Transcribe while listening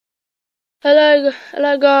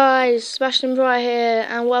Hello guys, Sebastian Bright here,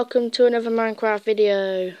 and welcome to another Minecraft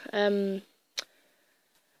video. And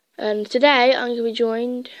today I'm going to be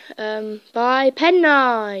joined by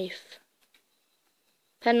Penknife.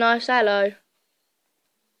 Penknife, say hello.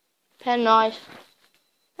 Penknife.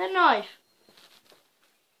 Penknife.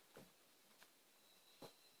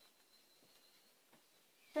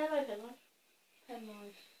 Say hello, Penknife.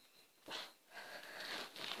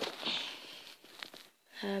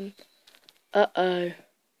 Penknife. Uh-oh.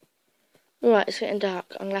 Right, it's getting dark.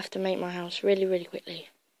 I'm going to have to make my house really quickly.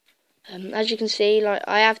 As you can see,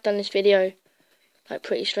 I have done this video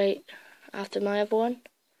pretty straight after my other one.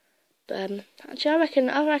 But actually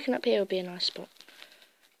I reckon up here will be a nice spot.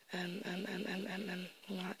 Right.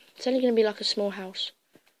 It's only gonna be like a small house.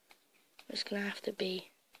 It's gonna have to be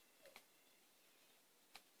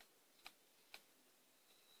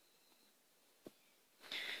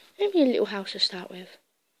maybe a little house to start with.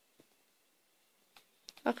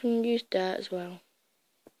 I can use dirt as well.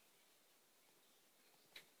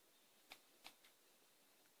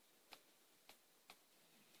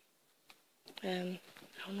 I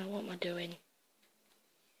don't know what am I doing.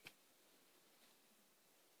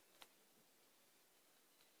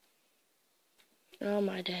 Oh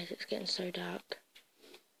my days, it's getting so dark.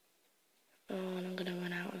 Oh, and I'm gonna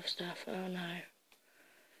run out of stuff. Oh no.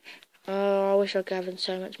 Oh, I wish I gathered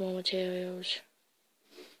so much more materials.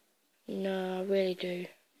 No, I really do.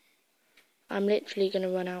 I'm literally gonna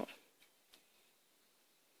run out.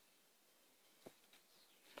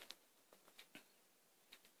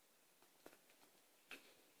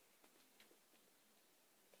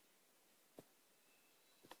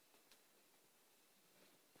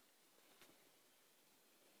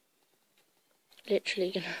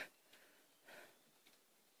 Literally gonna.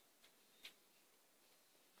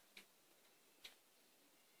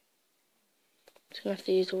 Just gonna have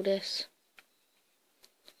to use all this.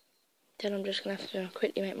 Then I'm just gonna have to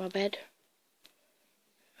quickly make my bed.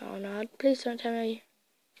 Oh no, please don't tell me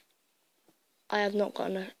I have not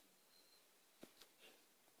got enough.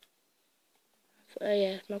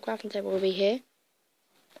 Yeah, my crafting table will be here.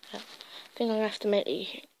 I think I'm gonna have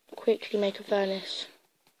to quickly make a furnace.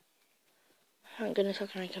 Thank goodness I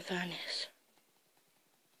can make a furnace.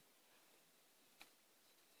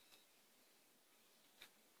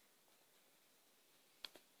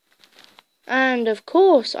 And of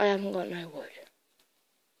course I haven't got no wood.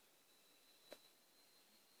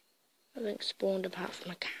 I think spawned apart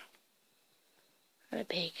from a cow and a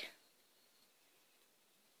pig.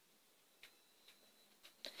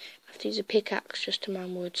 I have to use a pickaxe just to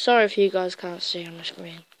mine wood. Sorry if you guys can't see on the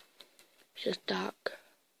screen. It's just dark.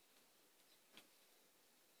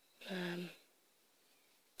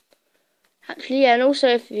 Actually, yeah, and also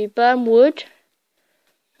if you burn wood,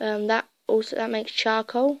 that makes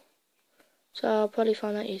charcoal. So I'll probably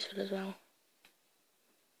find that useful as well.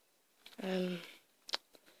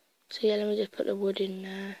 So yeah, let me just put the wood in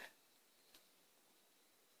there.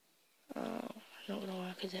 Oh, not gonna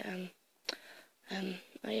work, is it?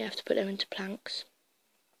 Oh, you have to put them into planks.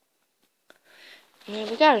 And there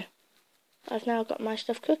we go. I've now got my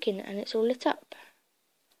stuff cooking and it's all lit up.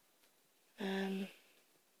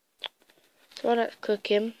 So while that's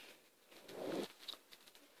cooking,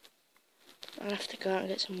 I'll have to go out and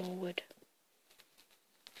get some more wood.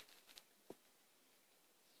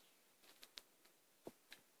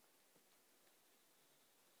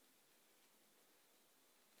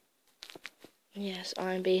 Yes,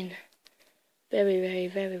 I'm being very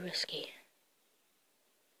risky.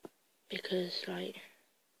 Because, I'm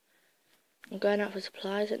going out for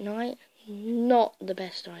supplies at night. Not the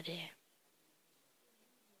best idea.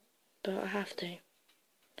 But I have to.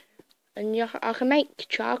 And yeah, I can make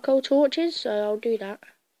charcoal torches, so I'll do that.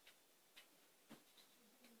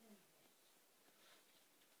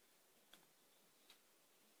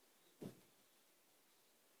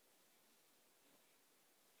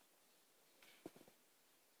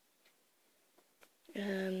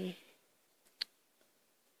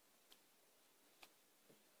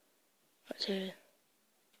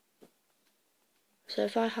 So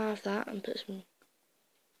if I halve that and put some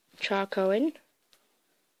charcoal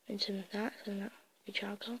into that, then that'll be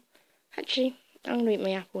charcoal. Actually, I'm gonna eat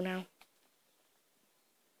my apple now.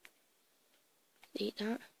 Eat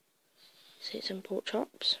that. Let's eat some pork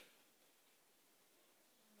chops.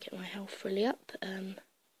 Get my health fully up.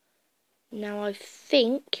 Now I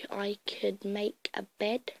think I could make a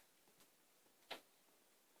bed.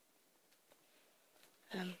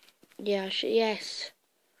 Yeah, yes.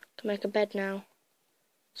 I can make a bed now.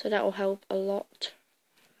 So that will help a lot.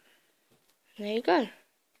 And there you go.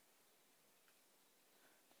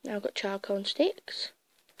 Now I've got charcoal and sticks.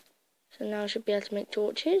 So So now I should be able to make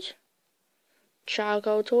torches.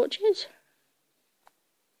 Charcoal torches.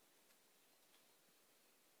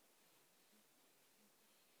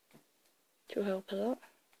 Which will help a lot.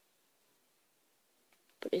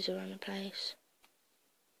 Put these around the place.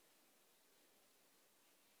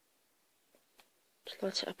 Just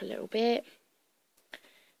light it up a little bit.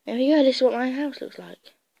 There we go, this is what my house looks like.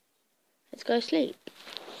 Let's go sleep.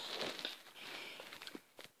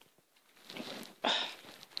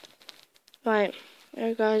 Right,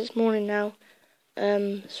 there guys, it's morning now.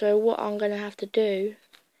 So what I'm going to have to do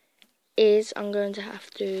is I'm going to have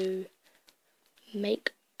to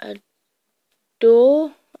make a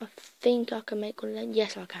door. I think I can make one of them.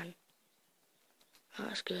 Yes, I can. Oh,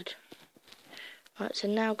 that's good. Right, so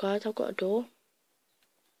now guys, I've got a door.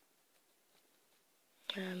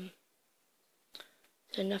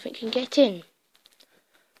 So nothing can get in.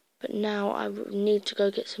 But now I need to go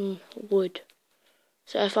get some wood.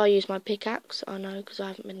 So if I use my pickaxe, I know because I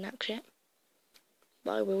haven't made an axe yet.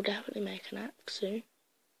 But I will definitely make an axe soon.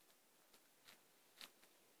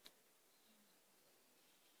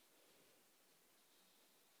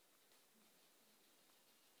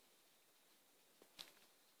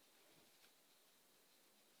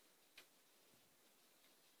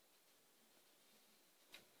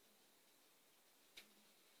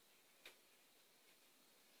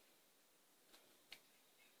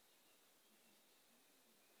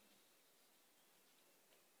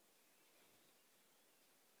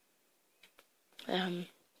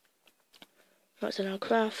 Right, so now I'll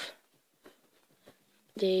craft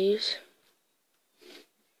these.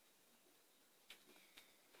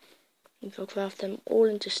 If I craft them all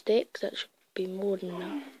into sticks, that should be more than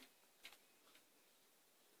enough.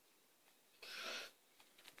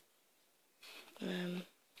 Now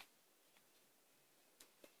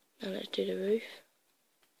let's do the roof.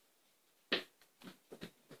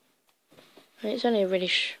 And it's only a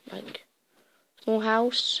really small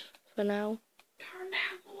house for now.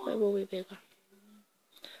 It will be bigger.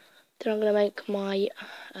 Then I'm going to make my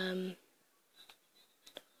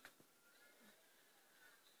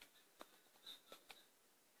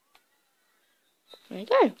there you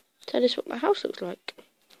go. So this is what my house looks like.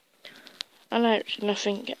 I know it's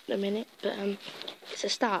nothing at the minute, but it's a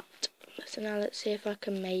start. So now let's see if I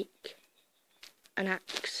can make an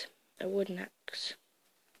axe, a wooden axe.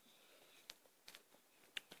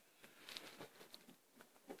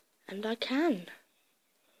 And I can.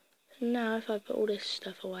 So now if I put all this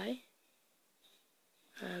stuff away,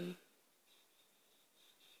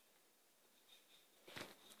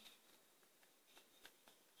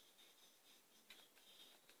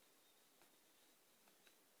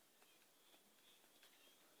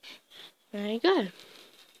 there you go.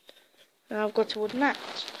 Now I've got a wooden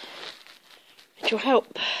axe, which will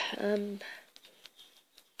help. So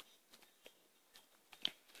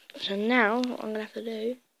now what I'm going to have to do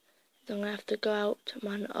is I'm going to have to go out.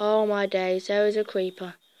 Oh my days, there is a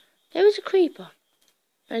creeper. There is a creeper.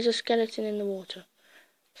 There's a skeleton in the water.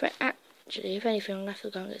 Actually, if anything, I'm going to have to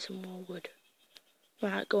go and get some more wood.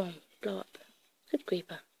 Right, go on, blow up. Good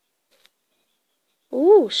creeper.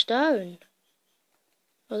 Ooh, stone.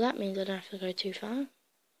 Well, that means I don't have to go too far.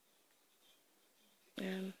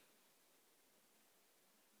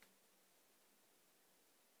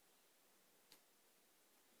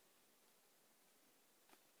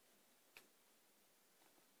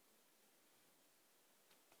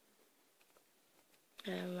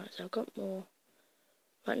 Right, so I've got more.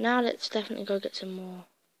 Right, now let's definitely go get some more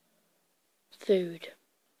food.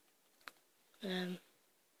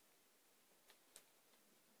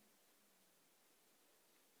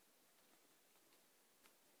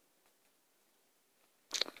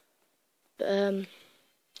 So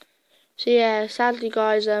yeah, sadly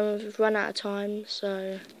guys, we've run out of time,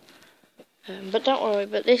 so but don't worry,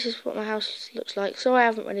 but this is what my house looks like. So I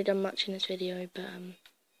haven't really done much in this video, but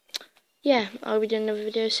yeah, I'll be doing another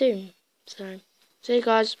video soon. So see you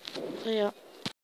guys. See ya.